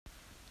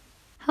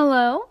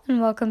Hello,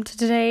 and welcome to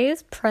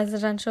today's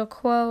presidential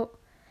quote.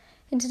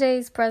 In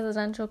today's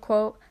presidential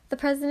quote, the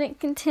president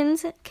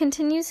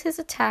continues his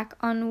attack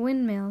on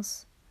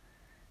windmills.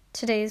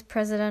 Today's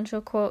presidential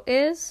quote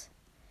is,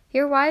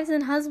 "Your wives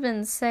and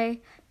husbands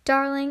say,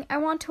 'Darling, I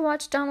want to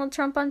watch Donald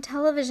Trump on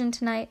television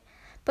tonight,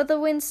 but the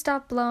wind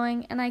stopped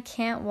blowing and I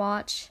can't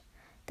watch.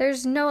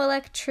 There's no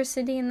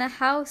electricity in the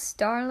house,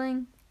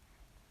 darling.'"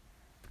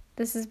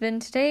 This has been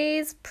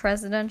today's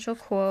presidential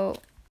quote.